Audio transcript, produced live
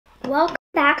Welcome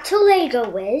back to Lego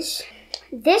Wiz.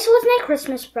 This was my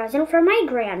Christmas present for my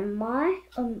grandma.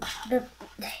 I'm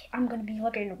gonna be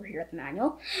looking over here at the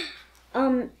manual.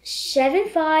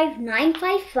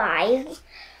 75955,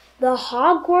 the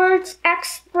Hogwarts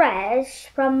Express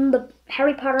from the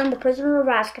Harry Potter and the Prisoner of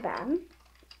Azkaban.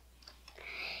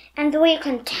 And the way you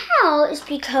can tell is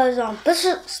because this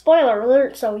is spoiler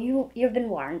alert, so you've been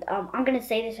warned. I'm gonna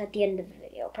say this at the end of the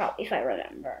video, probably if I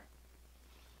remember.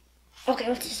 Okay,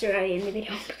 let's just do it at the end of the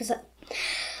video because.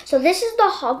 So this is the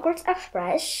Hogwarts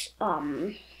Express.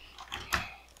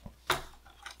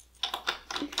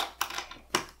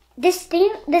 This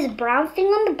brown thing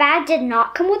on the back did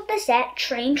not come with the set.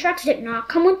 Train tracks did not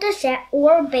come with the set,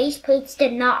 or base plates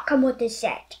did not come with the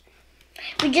set.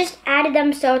 We just added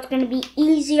them so it's going to be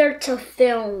easier to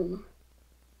film.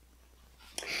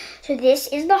 So this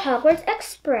is the Hogwarts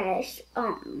Express.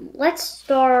 Let's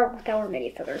start with our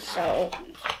minifigures. So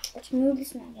let's move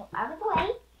this manual out of the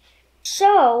way.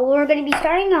 So we're going to be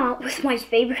starting out with my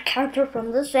favorite character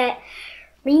from the set,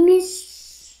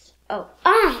 Remus. Me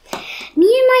and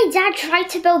my dad tried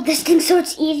to build this thing so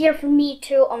it's easier for me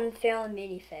to film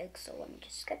minifigs. So let me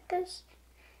just get this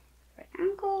right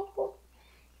angle.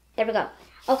 There we go.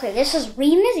 Okay, this is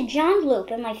Remus John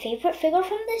Lupin, my favorite figure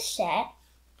from this set.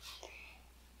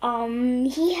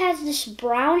 He has this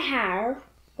brown hair,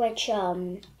 which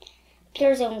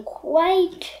appears in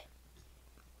quite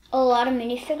a lot of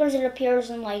minifigures. It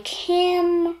appears in like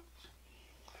him,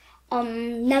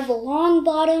 Neville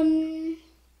Longbottom,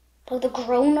 like the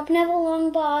grown-up Neville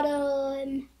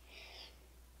Longbottom,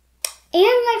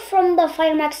 and like from the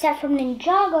Fighter Max set from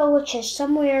Ninjago, which is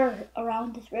somewhere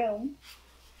around this room.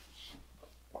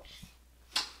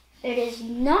 It is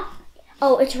not.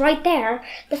 Oh, it's right there.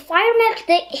 The Fire Max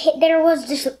there was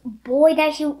this boy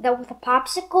that with a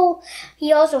popsicle.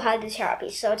 He also had this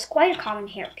hairpiece, so it's quite a common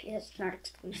hairpiece. It's not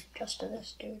exclusive just to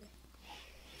this dude.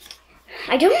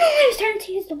 I don't know why I'm starting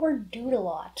to use the word dude a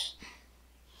lot.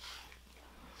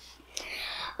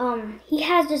 He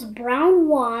has this brown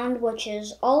wand, which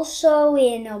is also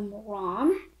in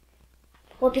Ron.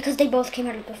 Well, because they both came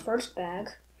out of the first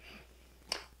bag.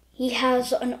 He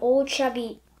has an old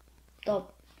shabby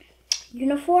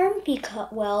uniform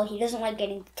because, well, he doesn't like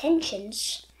getting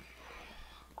detentions,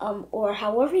 or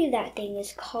however that thing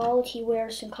is called. He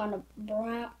wears some kind of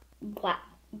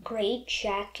gray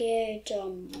jacket,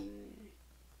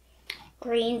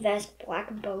 green vest,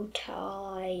 black bow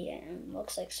tie, and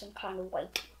looks like some kind of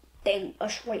white thing, a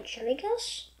white shirt, I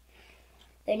guess.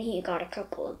 Then he got a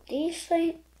couple of these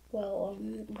things,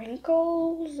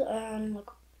 wrinkles, and like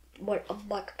a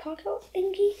black pocket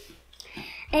thingy.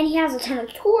 And he has a ton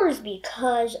of tours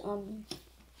because,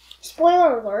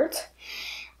 spoiler alert,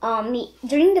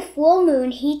 during the full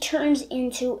moon, he turns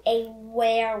into a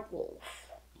werewolf.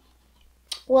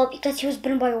 Well, because he was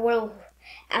bitten by a werewolf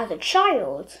as a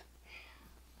child.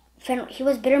 He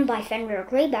was bitten by Fenrir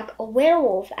Greyback, a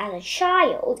werewolf, as a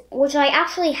child, which I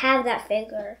actually have that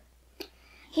figure.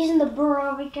 He's in the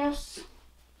burrow, I guess.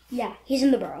 Yeah, he's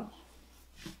in the burrow.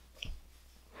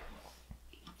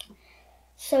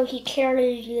 So he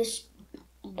carries this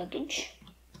luggage.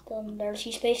 There's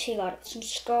his face. He got some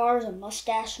scars, a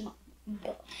mustache, and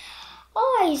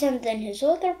eyes, and then his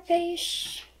other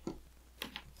face.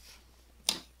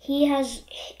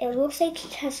 It looks like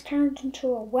he has turned into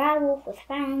a werewolf with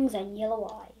fangs and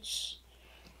yellow eyes.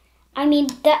 I mean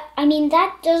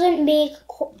that doesn't make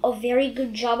a very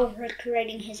good job of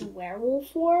recreating his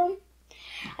werewolf form.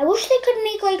 I wish they could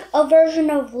make like a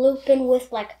version of Lupin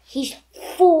with like he's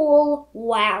full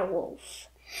werewolf,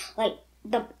 like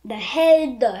the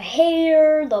head, the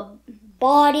hair, the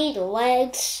body, the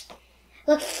legs,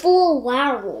 like full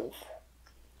werewolf.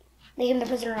 They gave him the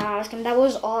Prisoner of Azkaban. That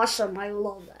was awesome. I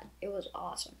love that. It was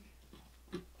awesome.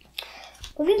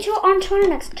 Moving on to our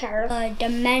next character,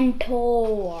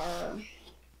 Dementor.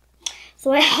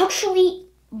 So I actually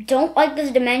don't like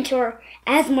this Dementor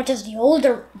as much as the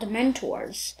older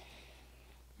Dementors.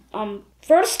 The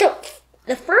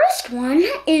first one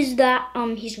is that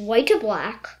he's white to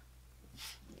black.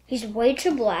 He's white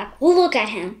to black. Well, look at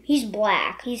him. He's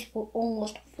black. He's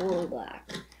almost full black.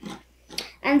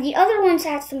 And the other ones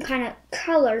had some kind of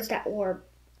colors that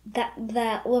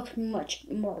looked much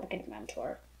more like a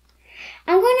Dementor.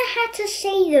 I'm gonna have to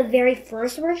say the very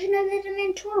first version of the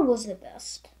Dementor was the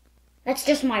best. That's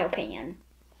just my opinion.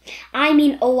 I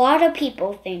mean, a lot of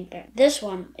people think that this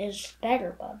one is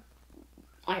better, but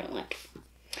I don't like it.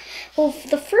 Well,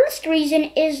 the first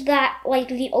reason is that, like,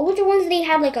 the older ones, they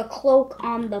had, like, a cloak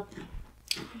on the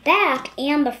back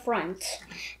and the front.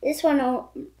 This one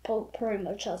pretty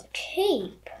much has a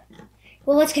cape.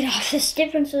 Well, let's get off these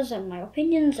differences and my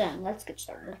opinions, and let's get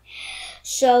started.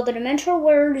 So the Dementor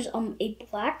wears a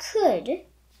black hood,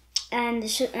 and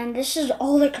this is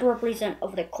all that could represent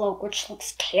of the cloak, which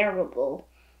looks terrible,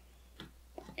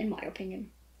 in my opinion.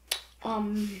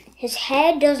 His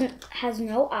head has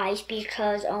no eyes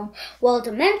because well,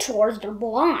 Dementors, they're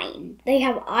blind. They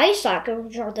have eye sockets,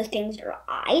 which are the things their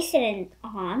eyes sit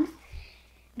on,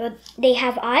 but they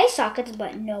have eye sockets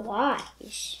but no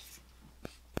eyes.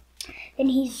 Then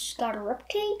he's got a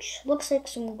ribcage, looks like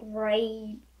some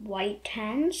gray white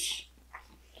hands.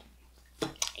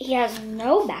 He has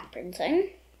no back printing,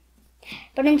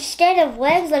 but instead of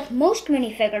legs like most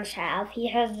minifigures have, he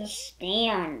has a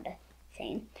stand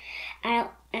thing,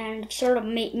 and sort of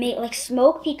make like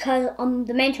smoke because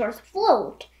the Mentors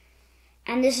float,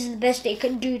 and this is the best they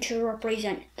could do to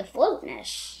represent the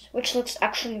floatness, which looks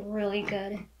actually really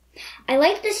good. I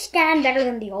like this stand better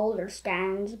than the older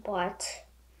stands, but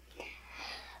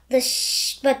this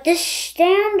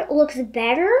stand looks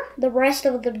better. The rest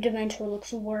of the Dementor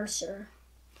looks worser.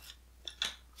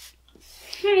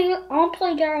 Hey, I'll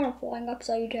play down and flying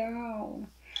upside down.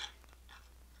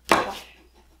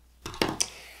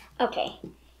 Okay.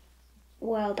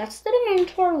 Well, that's the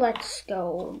Dementor. Let's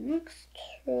go next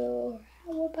to,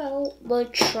 how about the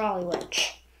Trolley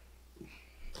Witch?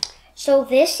 So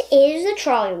this is the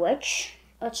Trolley Witch.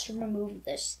 Let's remove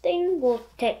this thing. We'll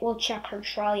check her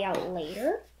trolley out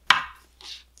later.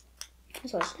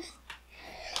 So what's this?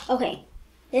 Okay,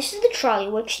 this is the Trolley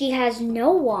Witch. She has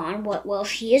no wand. Well,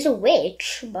 she is a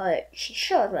witch, but she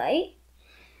should, right?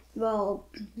 Well,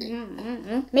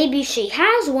 maybe she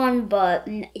has one, but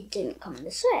it didn't come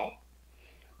to say.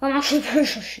 I'm actually pretty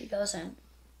sure she doesn't.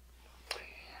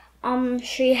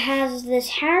 She has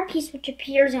this hairpiece which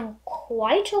appears in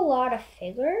quite a lot of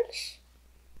figures.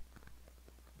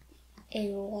 A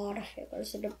lot of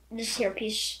figures. This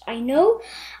hairpiece, I know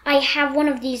I have one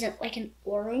of these in like an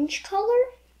orange color,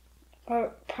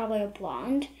 or probably a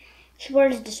blonde. She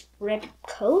wears this red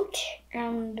coat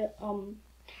and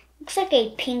looks like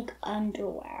a pink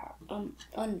underwear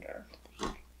under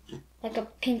thing, like a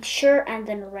pink shirt and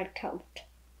then a red coat.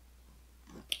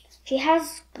 She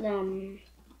has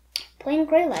plain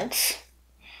gray legs.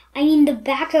 I mean, the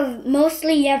back of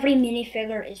mostly every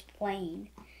minifigure is plain.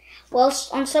 Well,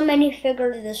 on some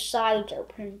minifigures the sides are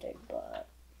printed, but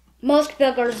most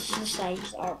figures the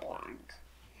sides are blank.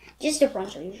 Just the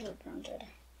fronts are usually printed.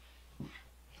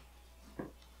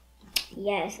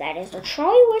 Yes, that is the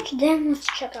Trolley Witch. Then let's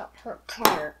check out her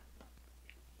cart.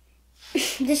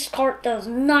 This cart does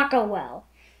not go well.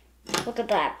 Look at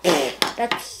that.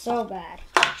 That's so bad.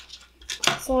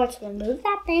 So let's remove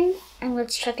that thing and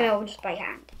let's check it out just by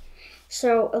hand.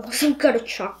 So it looks like we've got a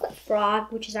chocolate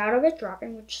frog, which is out of its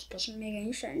wrapping, which doesn't make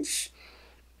any sense.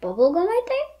 Bubblegum, I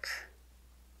think?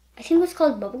 I think it's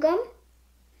called bubblegum.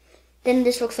 Then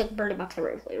this looks like Birdie Box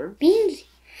the flavored beans.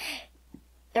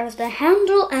 There's the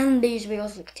handle, and these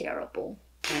wheels look terrible.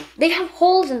 They have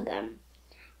holes in them.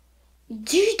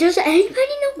 Does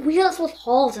anybody know wheels with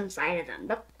holes inside of them?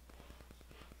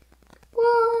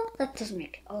 Well, that doesn't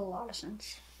make a lot of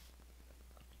sense.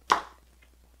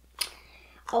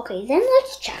 Okay, then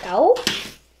let's check out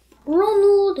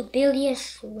Ronald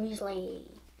Bilious Weasley.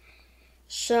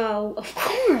 So, of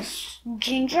course,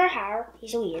 ginger hair,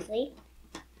 he's a Weasley.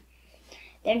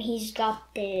 Then he's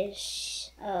got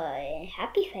this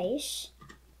happy face.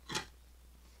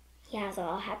 He has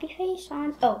a happy face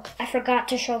on. Oh, I forgot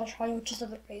to show the Trolley Witch's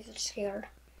other face. I'm scared.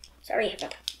 Sorry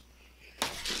about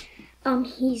that.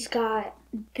 He's got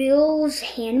Bill's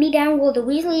hand-me-down. Well, the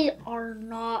Weasleys are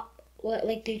not,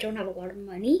 like, they don't have a lot of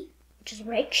money, which is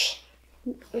rich,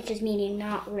 which is meaning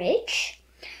not rich.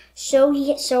 So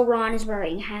Ron is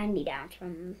wearing hand-me-downs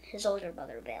from his older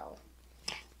brother, Bill.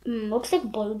 Looks like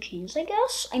blue jeans, I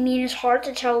guess. I mean, it's hard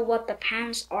to tell what the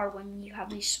pants are when you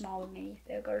have these smaller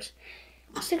minifigures.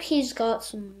 Looks like he's got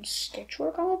some stitch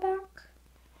work on the back.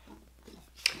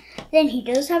 Then he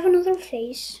does have another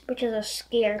face, which is a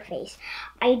scared face.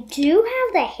 I do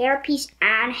have the hairpiece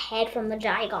and head from the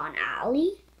Diagon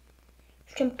Alley,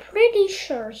 which I'm pretty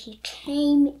sure he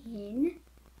came in.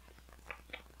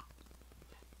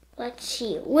 Let's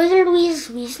see, Wizard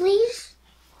Weasley's,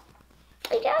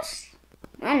 I guess?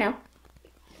 I don't know.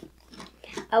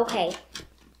 Okay,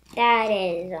 that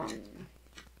is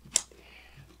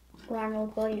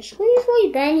Ronald Bilious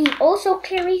Weasley. Then he also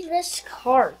carries this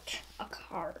cart, a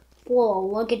cart full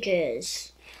of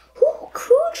luggages. Who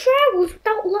travels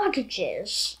without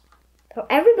luggages? So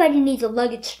everybody needs a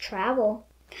luggage to travel.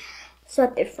 So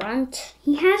at the front,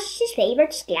 he has his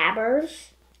favorite Scabbers.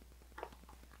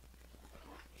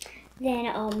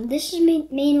 Then this is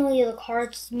mainly the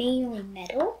cart's mainly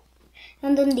metal.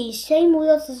 And then the same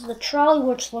wheels as the trolley,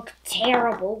 which look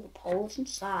terrible with holes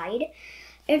inside.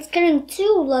 It's getting 2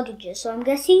 luggages, so I'm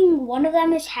guessing one of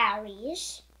them is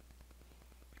Harry's.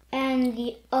 And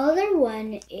the other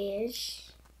one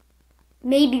is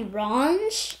maybe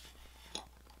Ron's.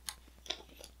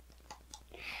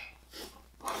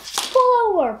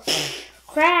 Pull over!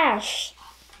 Crash!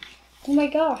 Oh my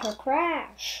gosh, a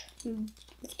crash.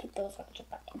 Let's put those luggages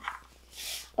back in.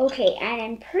 Okay, and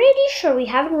I'm pretty sure we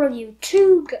haven't reviewed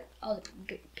 2 other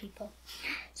good people.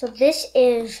 So this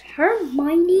is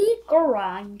Hermione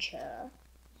Granger.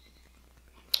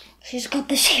 She's got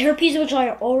this hairpiece, which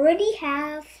I already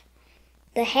have.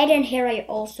 The head and hair I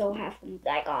also have from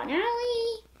Diagon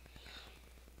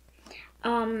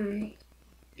Alley.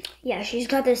 Yeah, she's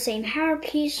got the same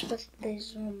hairpiece with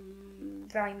this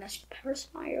very messy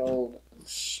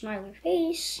smiley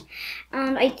face.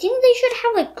 I think they should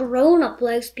have like grown-up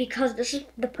legs because this is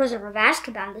The Prisoner of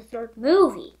Azkaban, the 3rd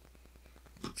movie.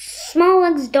 Small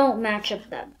legs don't match up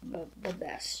the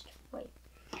best. Wait,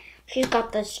 she's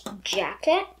got this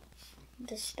jacket,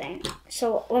 this thing.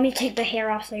 So let me take the hair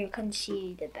off so you can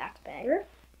see the back better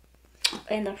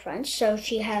in the front. So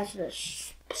she has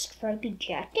this stripy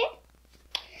jacket.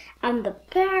 On the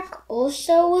back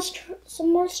also was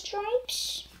some more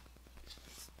stripes.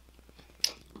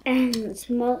 And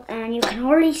you can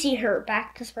already see her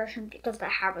back expression because the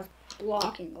hair was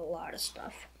blocking a lot of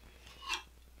stuff.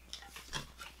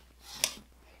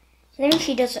 Then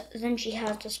she has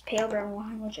this pale brown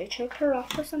one, which I took her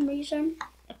off for some reason.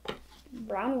 A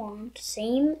brown one, it's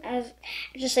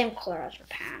the same color as her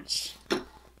pants.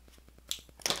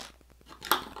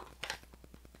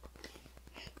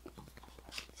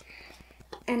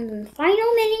 And then the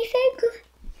final minifig,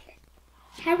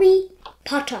 Harry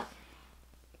Potter.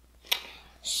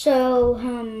 So,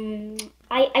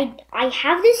 I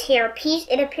have this hairpiece.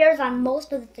 It appears on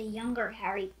most of the younger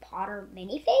Harry Potter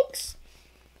minifigs.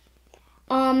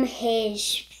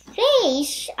 His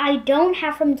face, I don't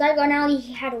have from Diagon Alley.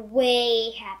 He had a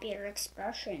way happier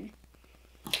expression.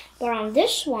 But on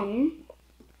this one,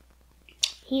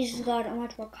 he's got a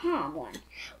much more calm one.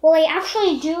 Well, I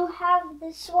actually do have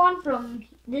this one from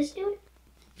this dude.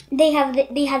 They have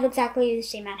exactly the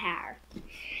same amount of hair.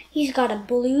 He's got a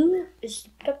blue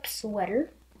zipped-up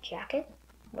sweater, jacket,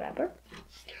 whatever.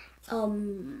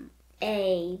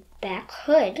 A back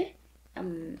hood.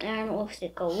 And it looks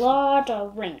like a lot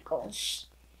of wrinkles.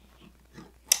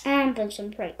 And then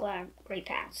some gray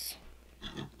pants.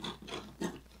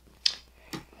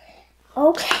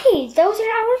 Okay, those are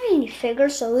our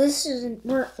minifigures, so this isn't,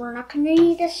 we're not going to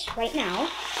need this right now.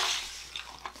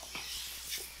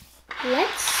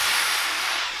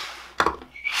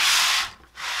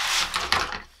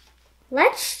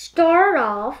 Let's start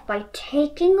off by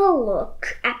taking a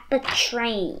look at the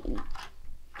train.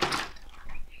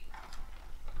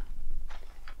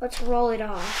 Let's roll it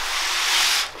off.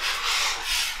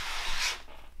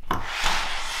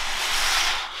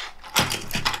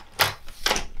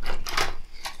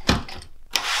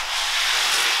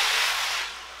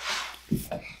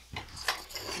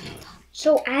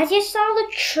 So as you saw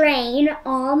the train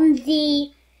on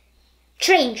the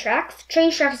train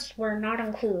tracks were not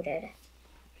included.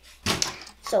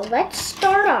 So let's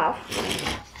start off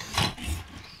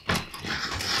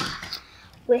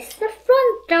with the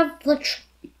front of the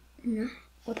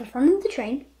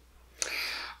train.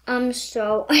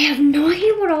 So I have no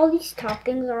idea what all these top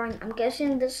things are. I'm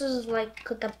guessing this is like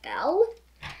the bell,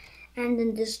 and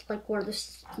then this like where the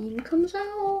steam comes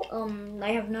out.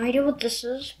 I have no idea what this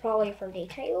is. Probably for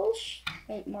details.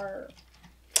 Wait, more.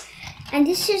 And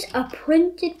this is a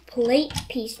printed plate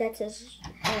piece that says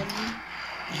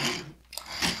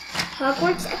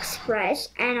Hogwarts Express,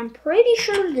 and I'm pretty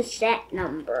sure the set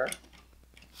number.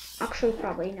 Actually,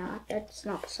 probably not. That's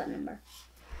not the set number.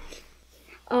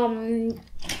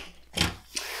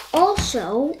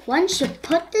 Also, once you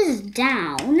put this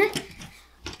down,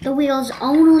 the wheels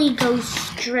only go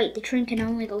straight. The train can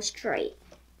only go straight.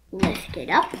 Lift it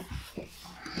up.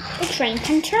 The train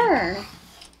can turn.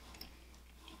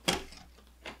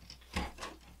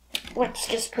 Let's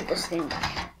just put this thing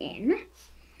back in.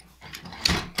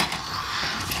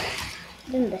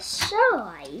 Then the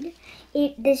side,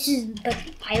 this is the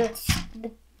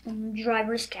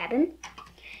driver's cabin.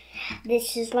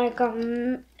 This is like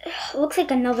looks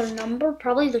like another number,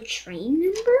 probably the train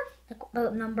number, like the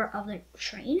number of the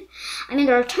train. I mean,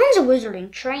 there are tons of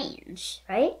wizarding trains,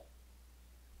 right?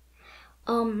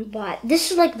 But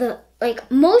this is like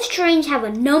most trains have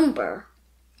a number.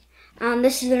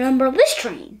 This is the number of this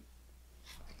train.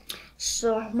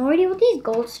 So I have no idea what these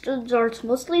gold studs are. It's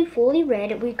mostly fully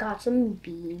red. We got some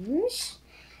beams.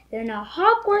 Then a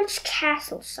Hogwarts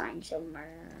castle sign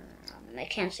somewhere. I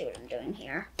can't see what I'm doing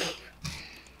here.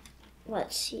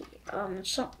 Let's see.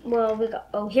 We got.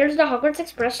 Oh, here's the Hogwarts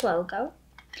Express logo.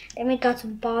 Then we got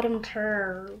some bottom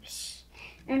curves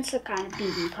and some kind of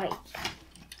BB pipe.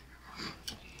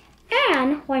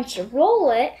 And once you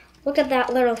roll it, look at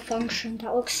that little function.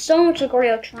 That looks so much like a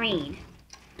real train.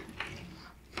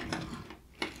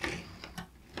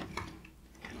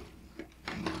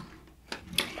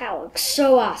 That looks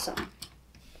so awesome.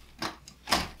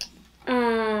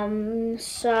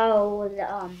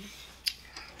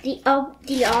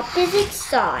 The opposite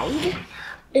side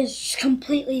is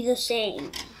completely the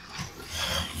same.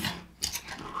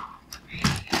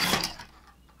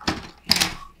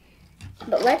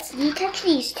 But let's detach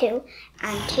these two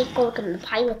and take a look in the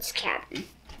pilot's cabin.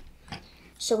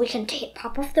 So we can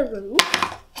pop off the roof.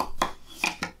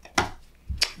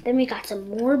 Then we got some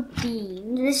more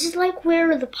beams. This is like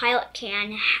where the pilot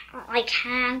can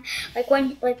hang, the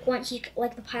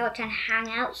pilot can hang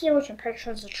out here, which I'm pretty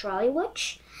sure is a trolley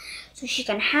witch. So she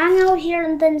can hang out here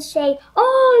and then say,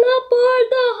 "All aboard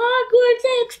the Hogwarts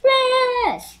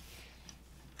Express!"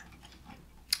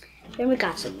 Then we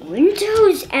got some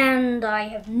windows, and I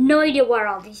have no idea where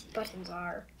all these buttons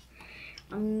are.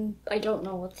 I don't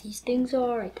know what these things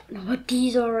are. I don't know what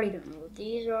these are. I don't know what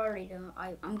these are.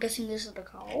 I'm guessing this is the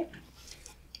call.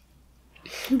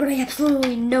 But I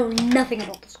absolutely know nothing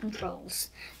about those controls.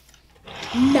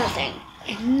 Nothing.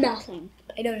 Nothing.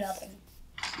 I know nothing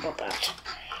about that.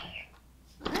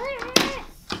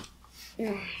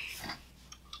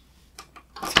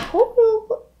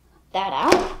 Pull that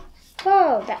out.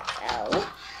 Oh, that fell.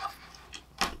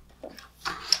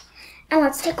 And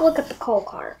let's take a look at the coal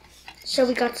cart. So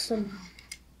we got some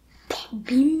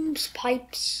beams,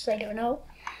 pipes, I don't know.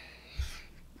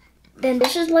 Then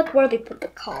this is like where they put the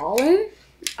coal in.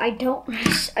 I don't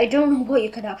know what you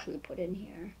could actually put in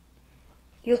here.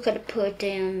 You could put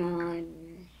in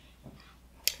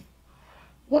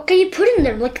what can you put in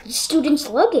there? Like the student's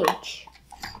luggage.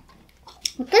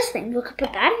 Like this thing, you could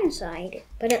put that inside.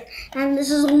 And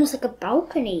this is almost like a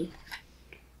balcony.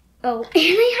 Oh, and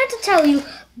I had to tell you,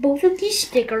 both of these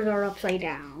stickers are upside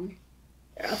down.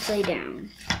 They're upside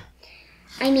down.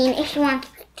 I mean, if you want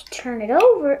to turn it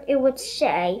over, it would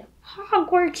say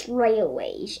Hogwarts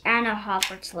Railways and a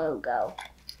Hogwarts logo.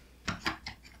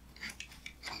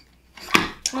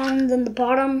 And then the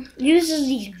bottom uses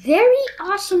these very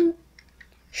awesome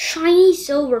shiny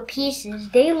silver pieces.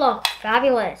 They look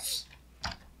fabulous.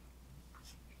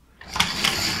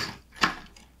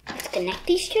 Let's connect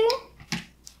these two.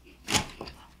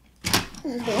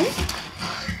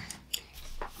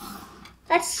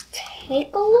 Let's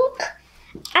take a look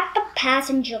at the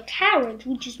passenger carriage,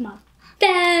 which is my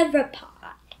favorite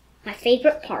part. My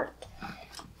favorite part.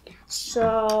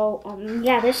 So,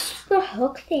 yeah, this is the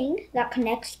hook thing that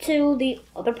connects to the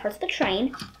other parts of the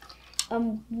train.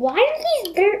 Why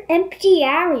are they're empty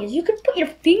areas? You could put your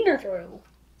finger through.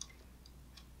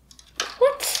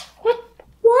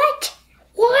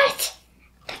 What?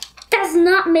 That does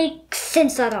not make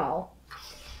sense at all.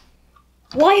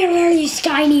 Why are there these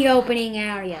tiny opening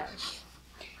areas?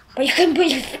 But you can put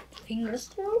your fingers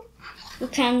through? You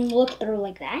can look through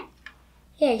like that?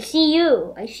 Yeah, I see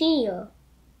you. I see you.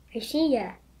 I see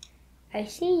ya. I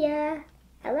see ya.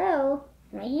 Hello.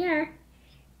 I'm right here.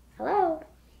 Hello.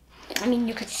 I mean,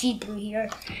 you could see through here.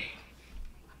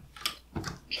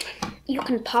 You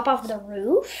can pop off the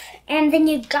roof, and then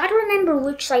you gotta remember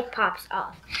which side pops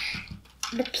off.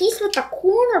 The piece with the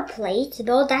corner plate,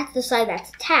 though, that's the side that's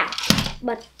attached.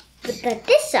 But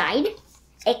this side,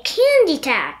 it can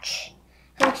detach.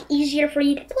 So it's easier for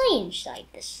you to play inside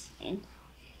this thing.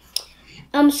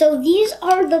 So these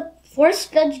are the 4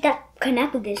 studs that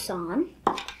connect this on.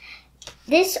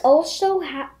 This also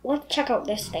let's check out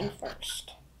this thing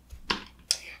first.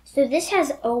 So this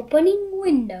has opening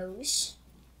windows,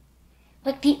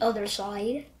 like the other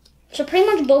side. So pretty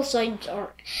much both sides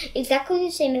are exactly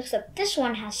the same, except this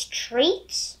one has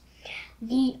traits.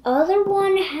 The other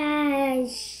one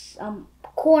has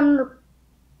corner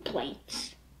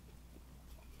plates.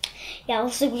 Yeah,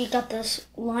 looks like we got this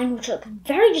line which looks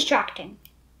very distracting.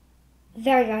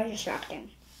 Very, very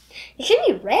distracting. It should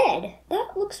be red.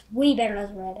 That looks way better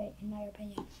as red, in my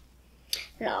opinion.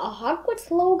 Now, a Hogwarts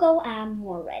logo and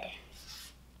more red.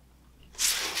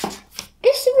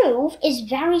 This roof is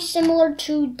very similar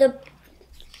to the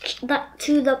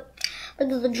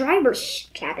driver's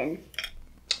cabin.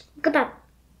 Look at that.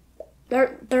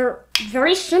 They're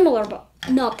very similar, but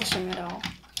not the same at all.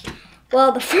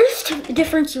 Well, the first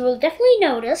difference you will definitely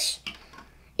notice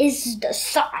is the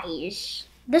size.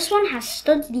 This one has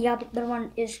studs. The other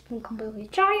one is completely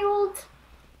tiled.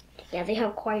 Yeah, they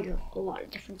have quite a lot of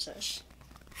differences.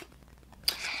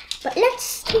 But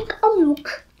let's take a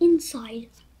look inside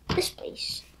this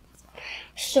place.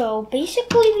 So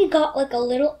basically we got like a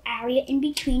little area in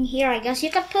between here. I guess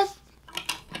you could put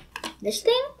this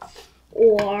thing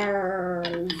or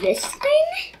this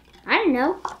thing. I don't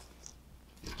know.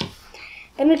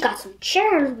 Then we got some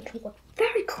chairs which look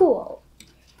very cool.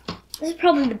 This is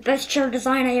probably the best chair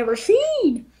design I ever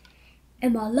seen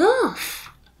in my life.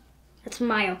 That's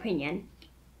my opinion.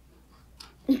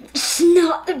 It's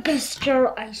not the best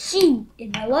chair I've seen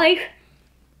in my life,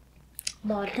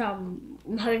 but I'm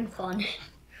having fun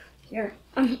here.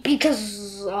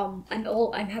 Because I'm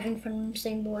having fun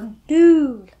saying the word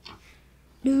dude.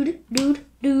 Dude.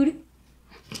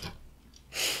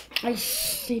 I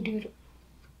say dude.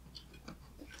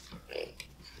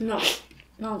 No, it's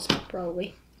not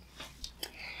probably.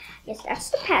 Yes, that's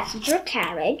the passenger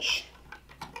carriage.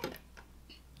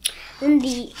 Then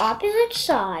the opposite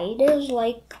side is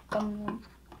like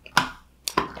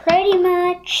pretty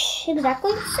much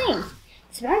exactly the same.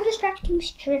 It's a very distracting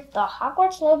strip, the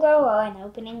Hogwarts logo and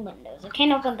opening windows. I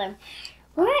can't open them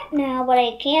right now, but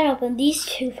I can open these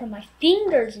two from my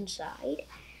fingers inside.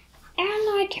 And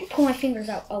I can pull my fingers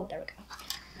out. Oh, there we go.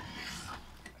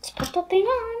 Let's put the thing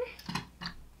on.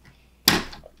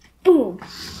 Boom.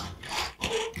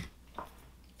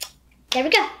 There we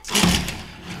go.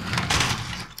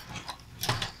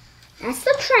 That's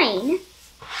the train.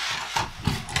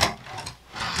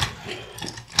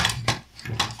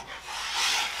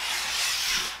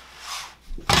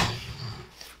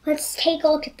 Let's take a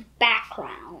look at the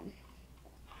background.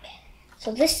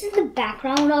 So this is the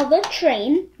background of the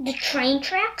train. The train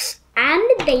tracks and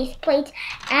the base plates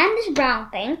and this brown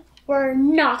thing were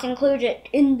not included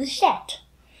in the set.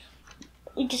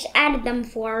 We just added them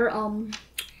for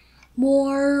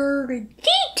more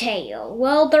detail.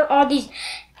 Well, there are these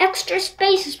extra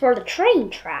spaces for the train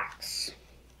tracks.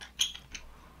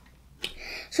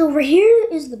 So over here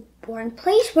is the boarding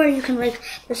place where you can like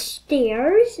the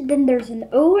stairs, then there's an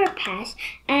overpass,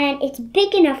 and it's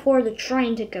big enough for the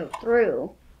train to go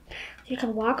through. So you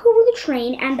can walk over the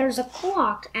train, and there's a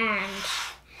clock, and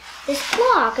this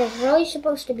clock is really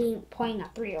supposed to be pointing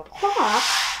at 3 o'clock.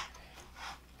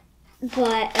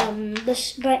 But in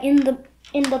the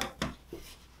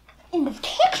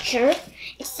picture,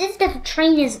 it says that the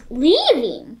train is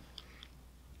leaving.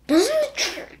 Doesn't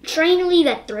the train leave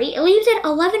at 3? It leaves at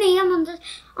 11 a.m.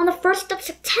 on the 1st of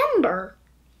September.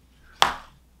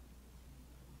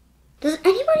 Does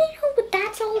anybody know what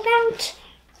that's all about?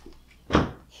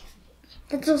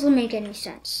 That doesn't make any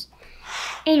sense.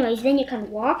 Anyways, then you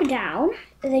can walk down.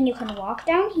 Then you can walk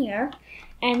down here.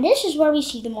 And this is where we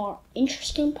see the more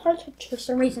interesting parts, which for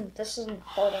some reason this isn't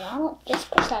holding on. Just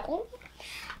push that in.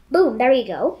 Boom, there you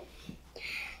go.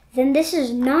 Then this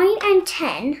is 9 and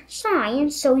 10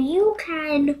 signs, so you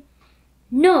can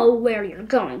know where you're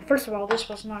going. First of all, this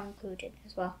was not included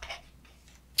as well.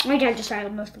 I did decide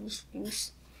on most of these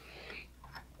things.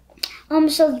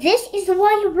 So this is the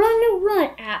one you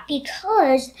run at,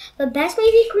 because the best way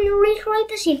we can recreate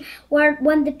the scene where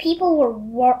when the people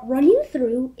were running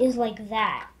through is like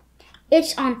that.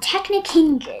 It's on Technic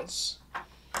hinges.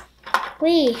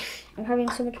 Wait, I'm having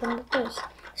so much fun with this.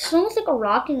 It's almost like a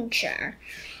rocking chair.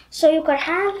 So you could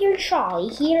have your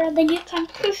trolley here, and then you can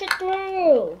push it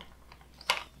through.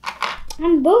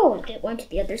 And boom, it went to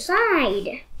the other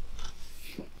side.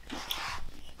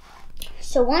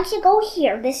 So once you go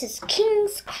here, this is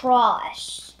King's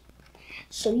Cross.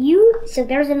 So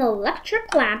there's an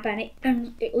electric lamp, and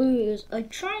it is a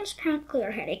transparent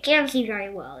clear head. It can't see very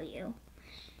well, you.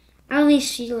 I only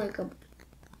see like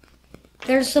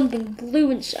there's something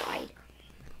blue inside.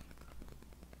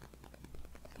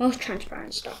 Most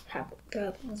transparent stuff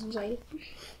happens inside.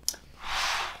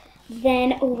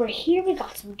 Then over here we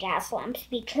got some gas lamps,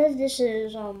 because this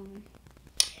is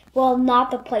well, not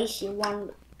the place you want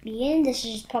to be in. This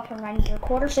is proper 9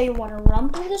 3/4, so you want to run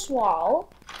through this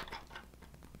wall.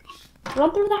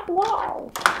 Run through that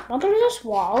wall. Run through this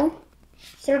wall.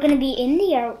 So they're going to be in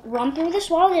the air. Run through this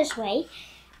wall this way.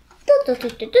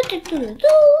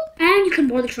 And you can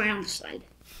board the train on the side.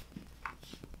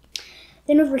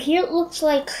 Then over here it looks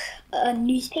like a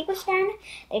newspaper stand,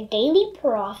 a Daily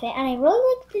Prophet, and I really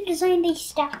like the design. They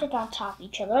stacked it on top of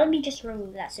each other. Let me just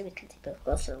remove that so we can take a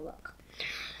closer look.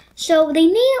 So they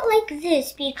made it like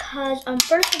this because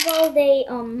first of all they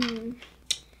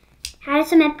had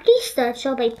some empty studs,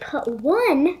 so they put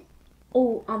one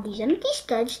on these empty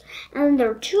studs, and then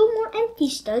there are 2 more empty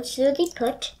studs, so they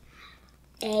put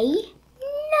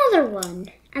another one,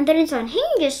 and then it's on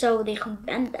hinges so they can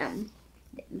bend them.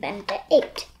 Bend the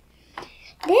 8.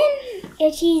 Then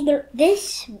it's either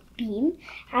this beam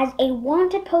has a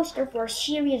wanted poster for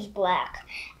Sirius Black,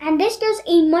 and this does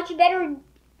a much better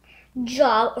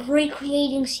job of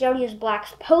recreating Sirius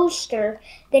Black's poster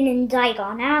than in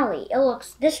Diagon Alley.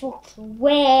 This looks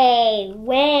way,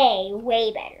 way,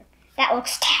 way better. That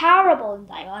looks terrible in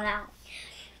Diagon Alley.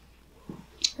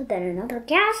 Then another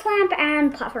gas lamp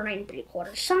and platform 9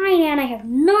 3/4 sign, and I have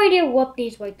no idea what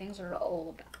these white things are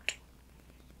all about.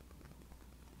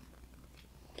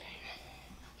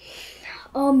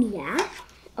 Yeah.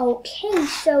 Okay,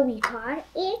 so we got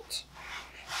it.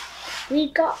 We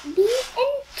got the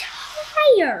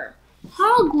entire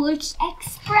Hogwarts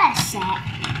Express set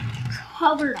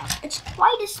covered up. It's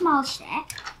quite a small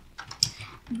set,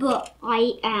 but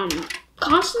I am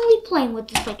constantly playing with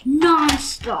this like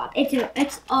non-stop. It's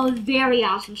a very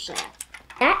awesome set.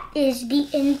 That is the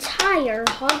entire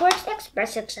Hogwarts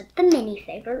Express except the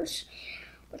minifigures,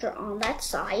 which are on that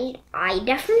side. I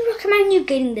definitely recommend you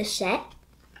getting this set.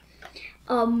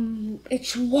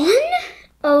 It's one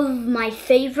of my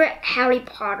favorite Harry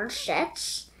Potter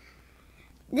sets.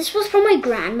 This was from my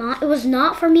grandma. It was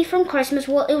not for me from Christmas.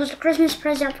 Well, it was a Christmas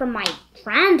present from my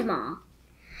grandma.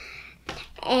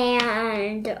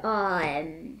 And,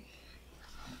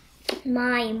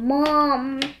 my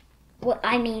mom,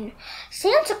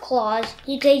 Santa Claus,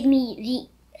 he gave me the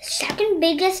second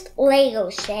biggest Lego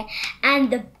set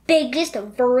and the biggest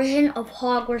version of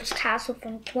Hogwarts Castle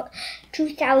from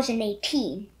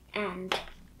 2018. And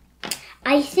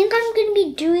I think I'm going to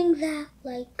be doing that,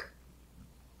 like,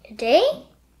 today,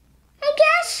 I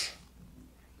guess?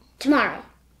 Tomorrow.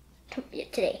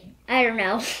 Today. I don't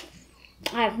know.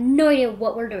 I have no idea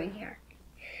what we're doing here.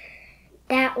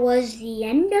 That was the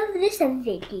end of this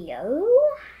video.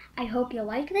 I hope you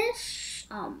like this.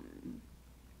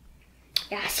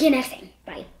 Yeah, see you next time.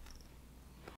 Bye.